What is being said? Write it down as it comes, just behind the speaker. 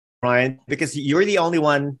Brian, because you're the only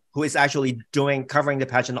one who is actually covering the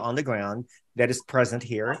pageant on the ground that is present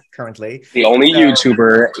here currently. The only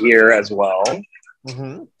YouTuber here as well.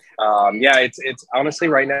 Mm-hmm. Yeah, it's honestly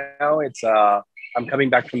right now it's I'm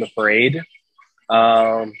coming back from the parade.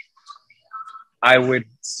 I would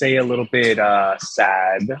say a little bit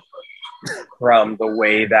sad from the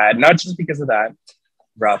way that, not just because of that,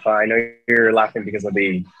 Rafa, I know you're laughing because of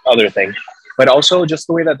the other thing, but also just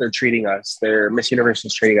the way that they're treating us. Their Miss Universe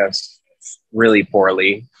is treating us really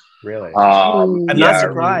poorly. Really? I'm not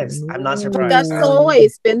surprised. I'm not surprised. That's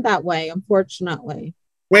always been that way, unfortunately.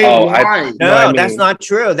 Wait, why? No, that's not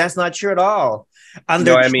true. That's not true at all.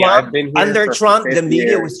 Under Trump, I've been here under Trump, the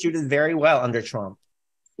media years. was treated very well under Trump.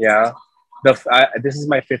 Yeah. This is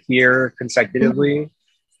my 5th year consecutively,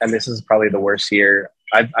 and this is probably the worst year.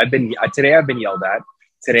 Today I've been yelled at.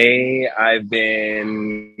 Today I've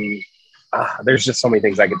been, there's just so many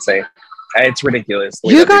things I could say. It's ridiculous.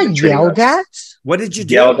 You got yelled at? What did you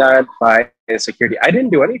do? Yelled at by security. I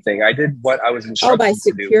didn't do anything. I did what I was instructed by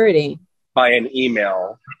security. to do by an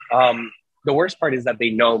email. The worst part is that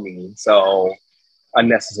they know me, so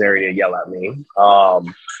unnecessary to yell at me.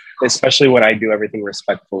 Especially when I do everything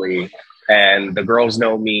respectfully, and the girls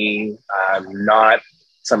know me. I'm not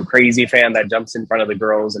some crazy fan that jumps in front of the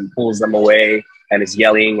girls and pulls them away and is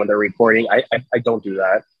yelling when they're recording. I don't do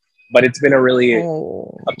that. But it's been a really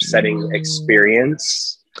upsetting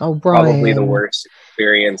experience. Oh, Brian. Probably the worst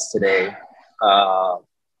experience today.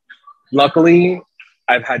 Luckily,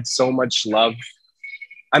 I've had so much love.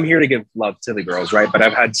 I'm here to give love to the girls, right? But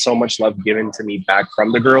I've had so much love given to me back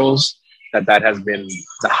from the girls that has been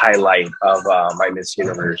the highlight of my Miss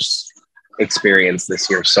Universe experience this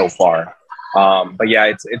year so far. But yeah,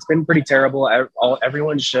 it's been pretty terrible.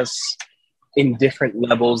 Everyone's just in different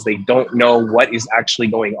levels. They don't know what is actually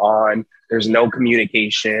going on. There's no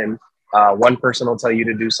communication. One person will tell you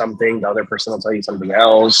to do something, the other person will tell you something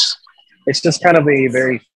else. It's just kind of a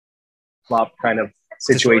very flop kind of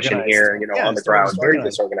situation here, on the ground. Very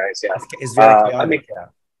disorganized, yeah. It's very chaotic,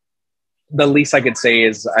 the least I could say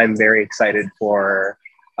is I'm very excited for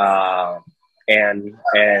Anne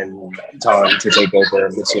and Tom to take over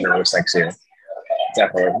Miss Universe next year.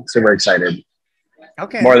 Definitely. Super excited.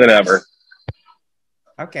 Okay. More than ever.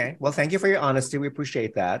 Okay. Well, thank you for your honesty. We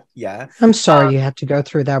appreciate that. Yeah. I'm sorry you had to go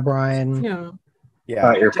through that, Brian. Yeah. Yeah.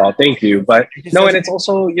 Not your fault. Thank you. But no, and it's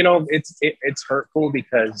also, it's hurtful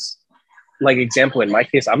because, like, example, in my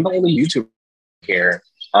case, I'm the only YouTuber here.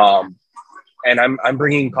 And I'm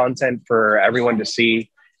bringing content for everyone to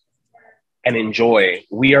see and enjoy.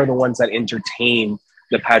 We are the ones that entertain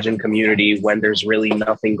the pageant community when there's really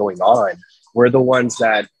nothing going on. We're the ones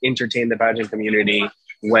that entertain the pageant community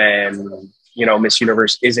when, Miss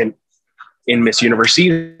Universe isn't in Miss Universe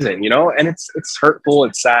season, and it's hurtful.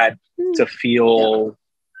 It's sad to feel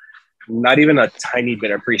not even a tiny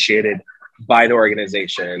bit appreciated by the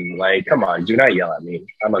organization. Like, come on, do not yell at me.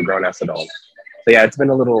 I'm a grown ass adult. So yeah, it's been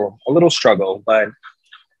a little struggle, but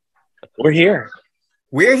we're here.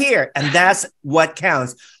 We're here, and that's what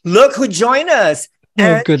counts. Look who joined us.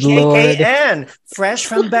 Oh, good Lord. JKN, fresh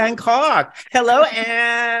from Bangkok. Hello,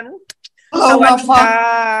 Anne. Hello,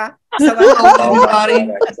 Rafa. Hello, everybody.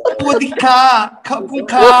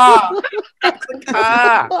 Kapulka.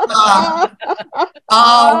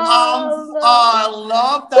 I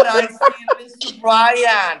love that I see Mr.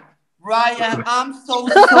 Brian. Brian, I'm so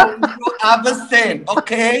sorry you absent,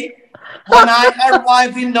 okay? When I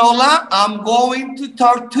arrive in NOLA, I'm going to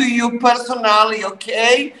talk to you personally,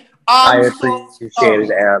 okay? I appreciate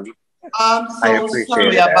it, Anne. I'm so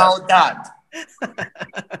sorry about that.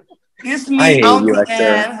 It's me, Auntie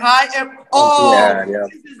Anne. Hi,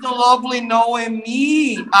 this is lovely knowing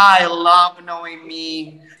me. I love knowing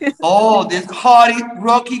me. Oh, this hottie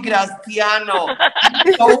Rocky Graciano.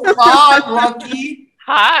 So hot, Rocky.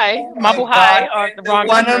 Hi, Mabuhay, or the wrong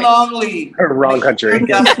one country. And only. Wrong country.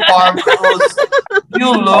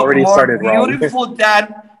 You look already more started beautiful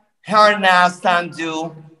than Harnaaz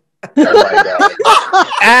Sandhu.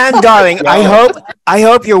 And darling, I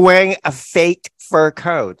hope you're wearing a fake fur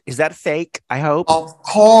coat. Is that fake? I hope. Of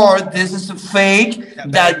course, this is a fake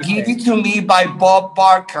that given to me by Bob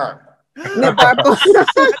Barker. Side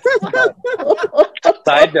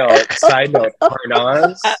note,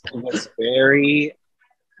 Harnaaz was very,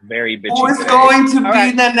 very bitchy. Who is going to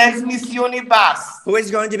be the next Miss Universe? Who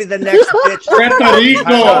is going to be the next bitch? Puerto Rico.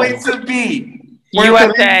 Going to be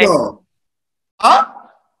USA. Huh?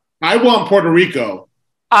 I want Puerto Rico.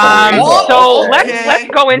 So let's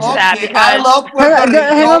go into that because I love Puerto Rico.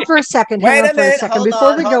 Hang on for a second. Wait a minute,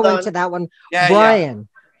 Before we go hold on. into that one, Brian,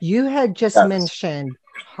 you had just mentioned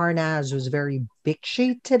Harnaaz was very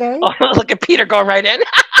bitchy today. look at Peter going right in.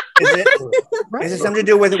 Is it something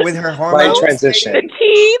to do with her Slight hormones? transition.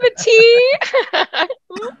 The tea.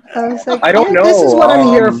 I was like, I don't know. This is what I'm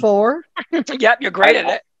here for. Yep, you're great at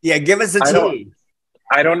it. Yeah, give us the tea.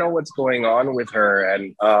 I don't know what's going on with her,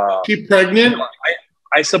 and she pregnant.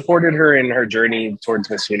 I supported her in her journey towards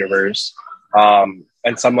Miss Universe, and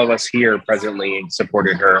some of us here presently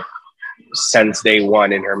supported her since day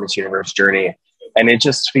one in her Miss Universe journey, and it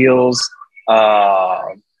just feels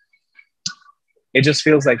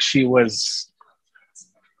like she was.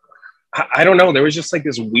 I don't know. There was just like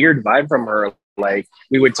this weird vibe from her. Like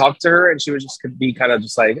we would talk to her, and she would just could be kind of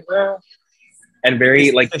just like. And very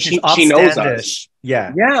like she knows us.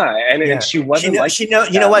 Yeah. And she wasn't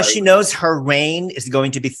you know what? She knows her reign is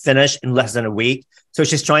going to be finished in less than a week. So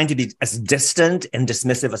she's trying to be as distant and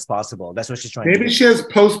dismissive as possible. That's what she's trying to do. Maybe she has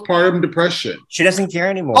postpartum depression. She doesn't care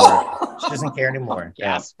anymore. She doesn't care anymore.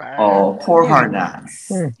 Yes. Oh, poor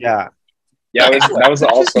Harnaaz. Yeah. Yeah, that was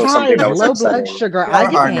also something that was low upsetting. blood sugar. I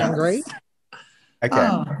get angry.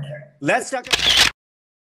 Okay. Let's talk.